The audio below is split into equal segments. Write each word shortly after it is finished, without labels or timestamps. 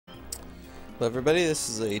Hello everybody, this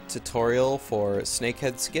is a tutorial for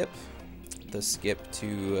snakehead skip. The skip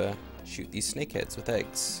to shoot these snakeheads with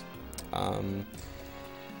eggs.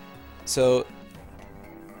 Shoutouts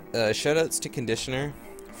to Conditioner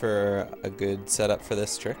for a good setup for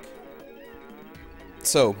this trick.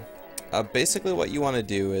 So, basically what you want to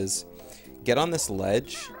do is get on this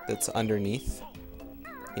ledge that's underneath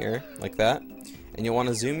here, like that, and you'll want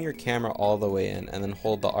to zoom your camera all the way in and then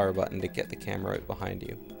hold the R button to get the camera right behind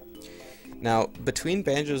you. Now, between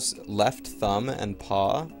Banjo's left thumb and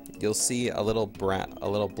paw, you'll see a little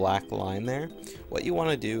black line there. What you want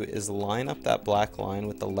to do is line up that black line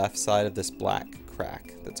with the left side of this black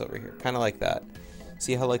crack that's over here, kind of like that.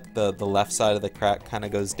 See how like the left side of the crack kind of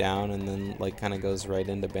goes down and then like kind of goes right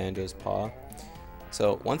into Banjo's paw?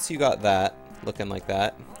 So once you got that, looking like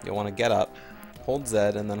that, you'll want to get up, hold Z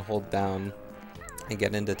and then hold down and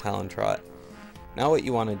get into Talon Trot. Now what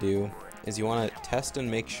you want to do is you want to test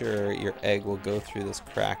and make sure your egg will go through this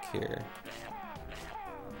crack here.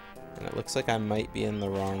 And it looks like I might be in the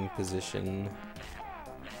wrong position.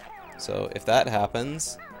 So if that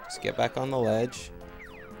happens, just get back on the ledge,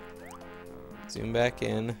 zoom back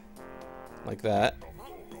in like that,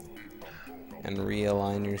 and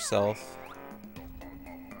realign yourself.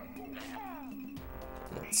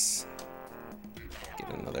 Let's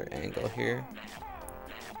get another angle here.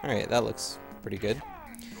 Alright, that looks pretty good.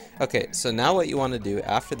 Okay, so now what you want to do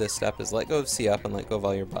after this step is let go of C up and let go of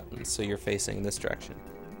all your buttons so you're facing this direction.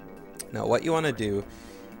 Now what you want to do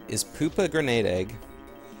is poop a grenade egg,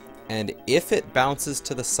 and if it bounces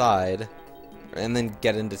to the side, and then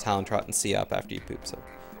get into Talon Trot and C up after you poop. So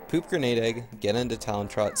poop grenade egg, get into Talon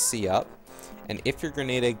Trot, C up, and if your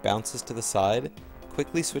grenade egg bounces to the side,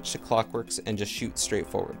 quickly switch to Clockworks and just shoot straight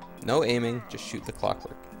forward. No aiming, just shoot the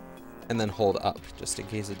Clockwork. And then hold up, just in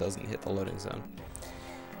case it doesn't hit the loading zone.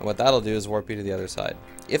 And what that'll do is warp you to the other side.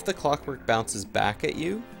 If the Clockwork bounces back at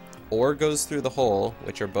you, or goes through the hole,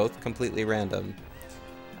 which are both completely random,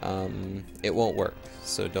 it won't work.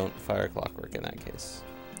 So don't fire Clockwork in that case.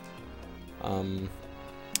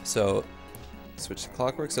 So switch to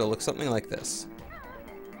Clockwork, so it'll look something like this.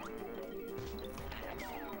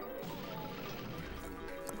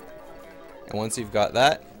 And once you've got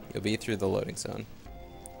that, you'll be through the loading zone.